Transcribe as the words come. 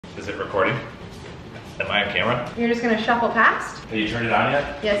Is it recording? Am I on camera? You're just gonna shuffle past? Have you turned it on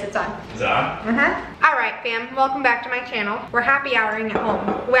yet? Yes, it's on. Is it on? All right, fam, welcome back to my channel. We're happy houring at home.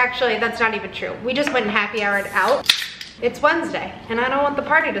 Well, actually, that's not even true. We just went and happy houred out. It's Wednesday, and I don't want the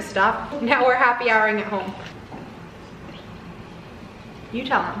party to stop. Now we're happy houring at home. You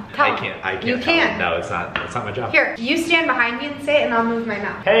tell them. I can't. You can. No, it's not my job. Here, you stand behind me and say it, and I'll move my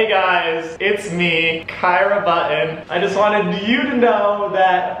mouth. Hey guys, it's me, Caira Button. I just wanted you to know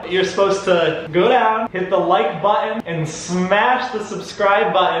that you're supposed to go down, hit the like button, and smash the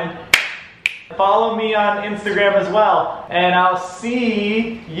subscribe button. Follow me on Instagram as well, and I'll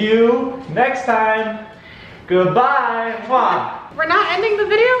see you next time. Goodbye. Mwah. We're not ending the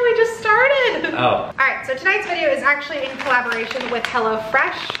video, we just started. Oh. All right, so tonight's video is actually in collaboration with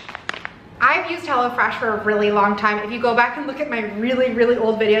HelloFresh. I've used HelloFresh for a really long time. If you go back and look at my really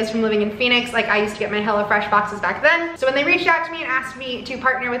old videos from living in Phoenix, like I used to get my HelloFresh boxes back then. So when they reached out to me and asked me to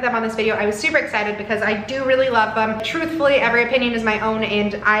partner with them on this video, I was super excited because I do really love them. Truthfully, every opinion is my own,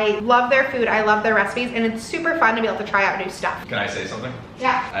 and I love their food, I love their recipes, and it's super fun to be able to try out new stuff. Can I say something?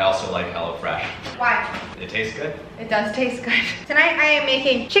 Yeah. I also like HelloFresh. Why? It tastes good. It does taste good. Tonight I am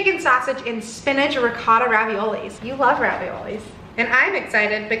making chicken sausage and spinach ricotta raviolis. You love raviolis. And I'm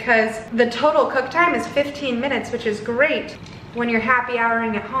excited because the total cook time is 15 minutes, which is great when you're happy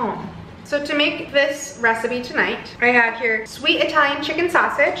houring at home. So to make this recipe tonight, I have here sweet Italian chicken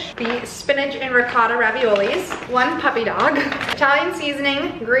sausage, the spinach and ricotta raviolis, 1 puppy dog, Italian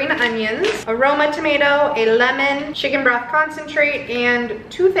seasoning, green onions, a Roma tomato, a lemon, chicken broth concentrate, and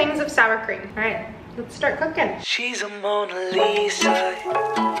 2 things of sour cream. All right, let's start cooking. She's a Mona Lisa.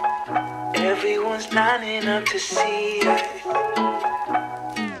 Everyone's lining up to see her.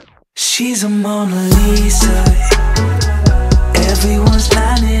 She's a Mona Lisa. Everyone's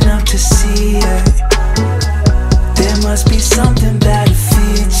lining up to see her. There must be something about her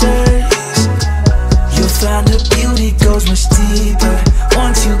features. You'll find her beauty goes much deeper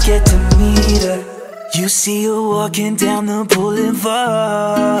once you get to meet her. You see her walking down the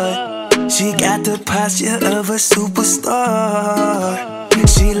boulevard. She got the posture of a superstar.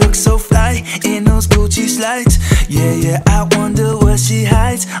 She looks so fly in those Gucci slides. Yeah, I wonder what she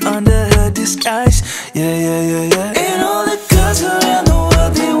hides under her disguise. Yeah. And all the girls around the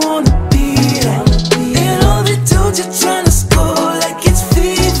world, they wanna be her. And all the dudes are trying to score like it's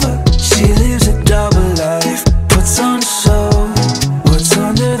fever. She lives a double life, puts on a show. What's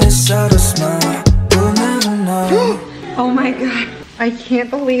under this subtle smile, we'll never know. Oh my God. I can't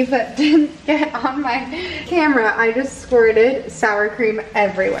believe that didn't get on my camera. I just squirted sour cream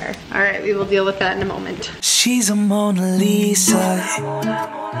everywhere. All right, we will deal with that in a moment. She's a Mona Lisa.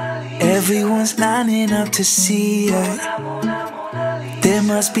 Everyone's lining up to see her. There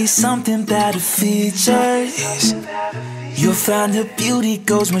must be something about her features. You'll find her beauty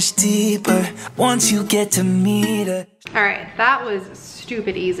goes much deeper once you get to meet her. All right, that was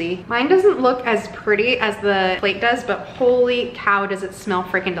stupid easy. Mine doesn't look as pretty as the plate does, but holy cow, does it smell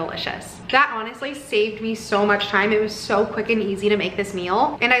freaking delicious. That honestly saved me so much time. It was so quick and easy to make this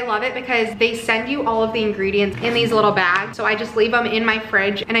meal. And I love it because they send you all of the ingredients in these little bags. So I just leave them in my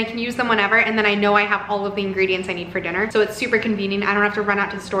fridge and I can use them whenever. And then I know I have all of the ingredients I need for dinner. So it's super convenient. I don't have to run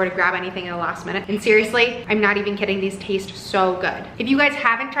out to the store to grab anything at the last minute. And seriously, I'm not even kidding. These taste so good. If you guys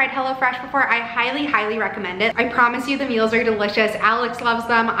haven't tried HelloFresh before, I highly recommend it. I promise you the meals are delicious. Alex loves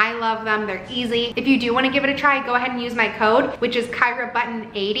them. I love them. They're easy. If you do want to give it a try, go ahead and use my code, which is Caira Button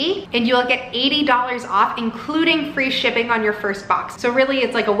 80, and you'll get $80 off, including free shipping on your first box. So really,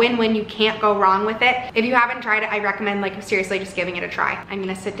 it's like a win-win. You can't go wrong with it. If you haven't tried it, I recommend like seriously just giving it a try. I'm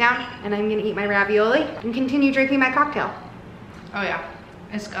gonna sit down and I'm gonna eat my ravioli and continue drinking my cocktail. Oh yeah,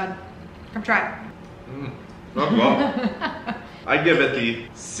 it's good. Come try it. Well, I give it the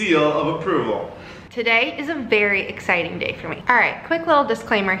seal of approval. Today is a very exciting day for me. All right, quick little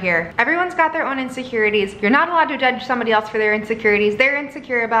disclaimer here. Everyone's got their own insecurities. You're not allowed to judge somebody else for their insecurities. They're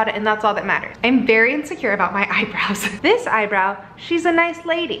insecure about it and that's all that matters. I'm very insecure about my eyebrows. This eyebrow, she's a nice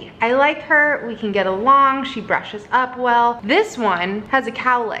lady. I like her, we can get along, she brushes up well. This one has a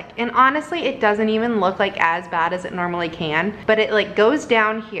cowlick and honestly, it doesn't even look like as bad as it normally can, but it like goes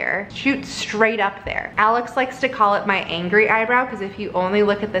down here, shoots straight up there. Alex likes to call it my angry eyebrow because if you only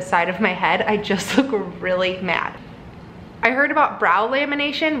look at the side of my head, I just look really mad. I heard about brow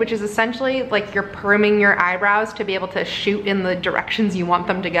lamination, which is essentially like you're perming your eyebrows to be able to shoot in the directions you want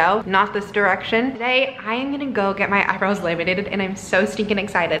them to go, not this direction. Today, I am gonna go get my eyebrows laminated and I'm so stinking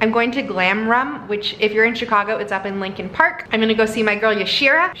excited. I'm going to Glam Rum, which if you're in Chicago, it's up in Lincoln Park. I'm gonna go see my girl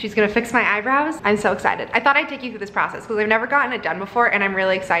Yashira. She's gonna fix my eyebrows. I'm so excited. I thought I'd take you through this process because I've never gotten it done before and I'm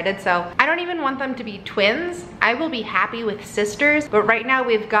really excited. So I don't even want them to be twins. I will be happy with sisters, but right now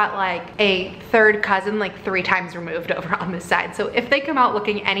we've got like a third cousin like 3 times removed over on this side. So if they come out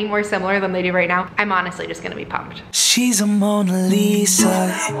looking any more similar than they do right now, I'm honestly just gonna be pumped. She's a Mona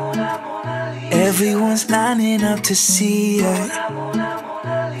Lisa. Everyone's lining up to see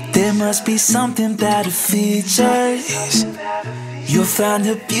her. There must be something about her features. You'll find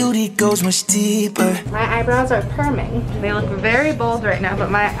her beauty goes much deeper. My eyebrows are perming. They look very bold right now,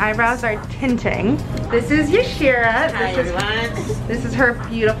 but my eyebrows are tinting. This is Yashira. Hi, everyone. This is her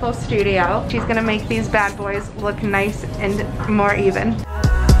beautiful studio. She's gonna make these bad boys look nice and more even.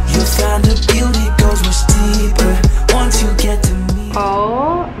 You'll find her beauty goes much deeper once you get to me.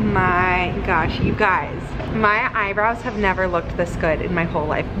 Oh my gosh, you guys. My eyebrows have never looked this good in my whole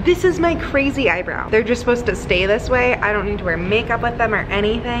life. This is my crazy eyebrow. They're just supposed to stay this way. I don't need to wear makeup with them or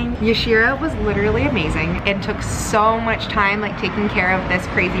anything. Yashira was literally amazing and took so much time like taking care of this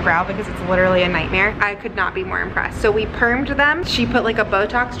crazy brow because it's literally a nightmare. I could not be more impressed. So we permed them. She put like a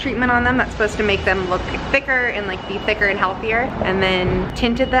Botox treatment on them that's supposed to make them look thicker and like be thicker and healthier, and then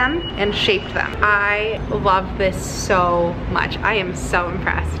tinted them and shaped them. I love this so much. I am so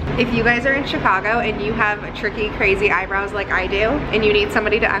impressed. If you guys are in Chicago and you have tricky, crazy eyebrows like I do, and you need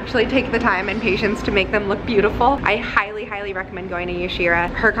somebody to actually take the time and patience to make them look beautiful, I highly, highly recommend going to Yashira.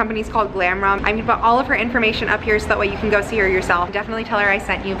 Her company's called Glam Rum. I'm gonna put all of her information up here so that way you can go see her yourself. Definitely tell her I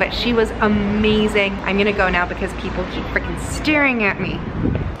sent you, but she was amazing. I'm gonna go now because people keep freaking staring at me.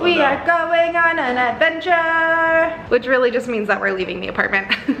 We are going on an adventure, which really just means that we're leaving the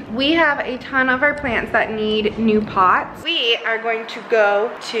apartment. We have a ton of our plants that need new pots. We are going to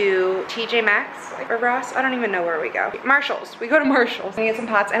go to TJ Maxx or Ross. I don't even know where we go. Marshall's. We go to Marshall's and get some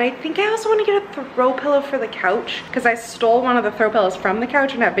pots. And I think I also want to get a throw pillow for the couch because I stole one of the throw pillows from the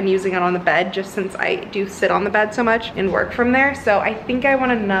couch and I've been using it on the bed just since I do sit on the bed so much and work from there. So I think I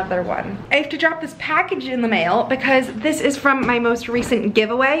want another one. I have to drop this package in the mail because this is from my most recent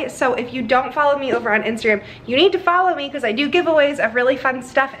giveaway. So if you don't follow me over on Instagram, you need to follow me because I do giveaways of really fun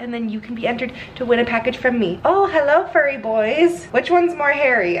stuff and then you can be entered to win a package from me. Oh, hello furry boys. Which one's more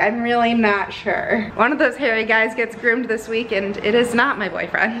hairy? I'm really not sure. One of those hairy guys gets groomed this week and it is not my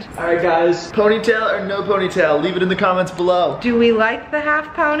boyfriend. All right guys, ponytail or no ponytail? Leave it in the comments below. Do we like the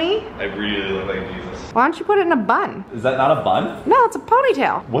half pony? I really look like Jesus. Why don't you put it in a bun? Is that not a bun? No, it's a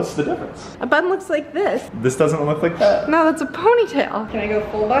ponytail. What's the difference? A bun looks like this. This doesn't look like that. No, that's a ponytail. Can I go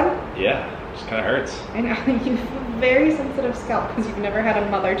full bun? Yeah, just kind of hurts. I know, you have a very sensitive scalp because you've never had a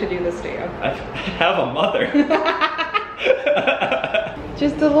mother to do this to you. I have a mother.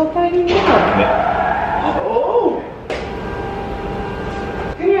 Just a little tiny needle. Oh!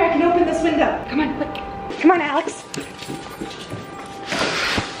 Come here, I can open this window. Come on, quick. Come on, Alex.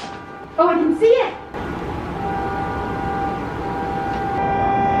 Oh, I can see it.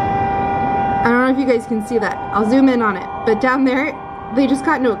 I don't know if you guys can see that. I'll zoom in on it. But down there, they just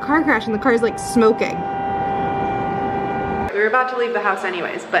got into a car crash and the car's like smoking. We were about to leave the house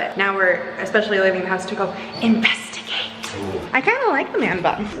anyways, but now we're especially leaving the house to go investigate. I kind of like the man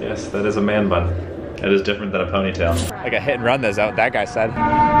bun. Yes, that is a man bun. It is different than a ponytail. Like a hit and run, that guy said.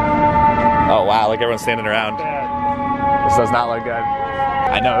 Oh wow, look, everyone's standing around. This does not look good.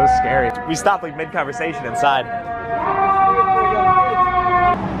 I know, it was scary. We stopped like mid-conversation inside.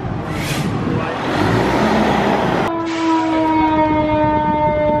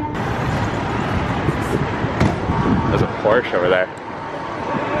 There's a Porsche over there.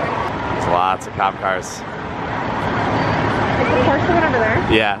 There's lots of cop cars. Is the Porsche one over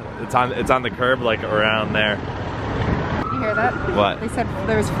there? Yeah, it's on the curb like around there. You hear that? What? They said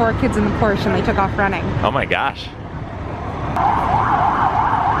there was 4 kids in the Porsche and they took off running. Oh my gosh.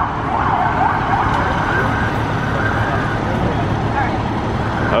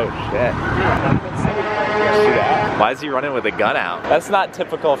 Oh shit. Why is he running with a gun out? That's not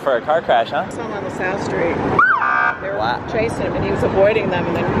typical for a car crash, huh? Some on the South Street. They were chasing him and he was avoiding them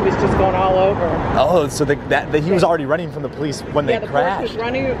and then he was just going all over. Oh, so he was already running from the police when they crashed. Porsche was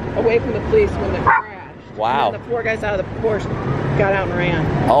running away from the police when they crashed. Wow. And then the 4 guys out of the Porsche got out and ran.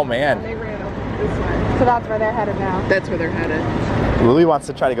 Oh And man. they ran over this way. So that's where they're headed now. That's where they're headed. Louis wants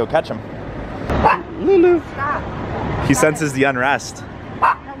to try to go catch him. Lulu. Stop. He senses the unrest.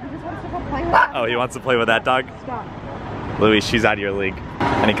 No, he just wants to go play with that. Oh, he wants to play with that dog? Stop. Louis, she's out of your league.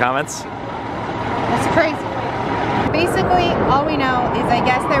 Any comments? That's crazy. basically, all we know is I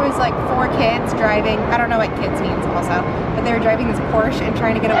guess there was like 4 kids driving, I don't know what kids means also, but they were driving this Porsche and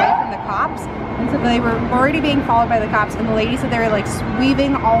trying to get away from the cops. And so they were already being followed by the cops, and the lady said they were like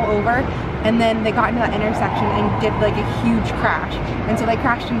weaving all over, and then they got into that intersection and did like a huge crash. And so they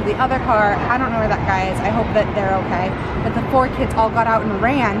crashed into the other car. I don't know where that guy is. I hope that they're okay. But the 4 kids all got out and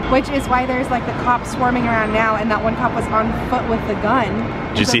ran, which is why there's like the cops swarming around now, and that one cop was on foot with the gun.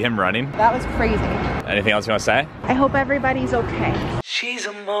 Did you see him running? That was crazy. Anything else you want to say? I hope everybody's okay. She's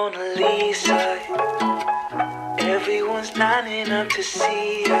a Mona Lisa. Everyone's lining up to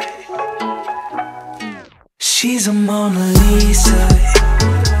see her. She's a Mona Lisa.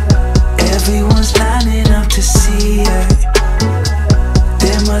 Everyone's lining up to see her.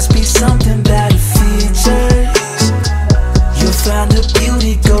 There must be something about her features. You'll find her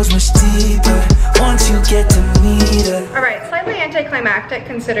beauty goes much deeper once you get to meet her. Alright, slightly anticlimactic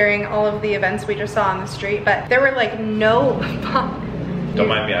considering all of the events we just saw on the street, but there were like no Don't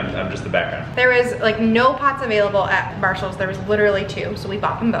mind me, I'm just the background. There was like no pots available at Marshall's. There was literally 2, so we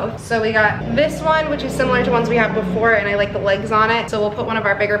bought them both. So we got this one, which is similar to ones we had before, and I like the legs on it. So we'll put one of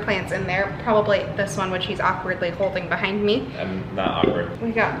our bigger plants in there. Probably this one, which he's awkwardly holding behind me. I'm not awkward.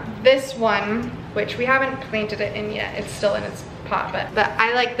 We got this one, which we haven't planted it in yet. It's still in its pot, but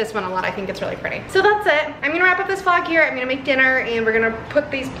I like this one a lot. I think it's really pretty. So that's it. I'm gonna wrap up this vlog here. I'm gonna make dinner and we're gonna put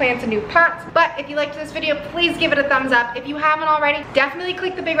these plants in new pots. But if you liked this video, please give it a thumbs up. If you haven't already, definitely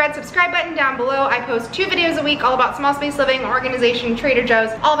click the big red subscribe button down below. I post 2 videos a week all about small space living, organization, Trader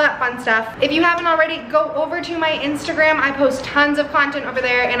Joe's, all that fun stuff. If you haven't already, go over to my Instagram. I post tons of content over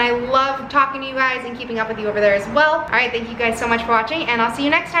there and I love talking to you guys and keeping up with you over there as well. All right, thank you guys so much for watching and I'll see you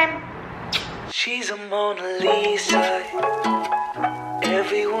next time. She's a Mona Lisa.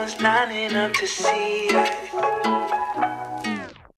 Everyone's lining up to see her.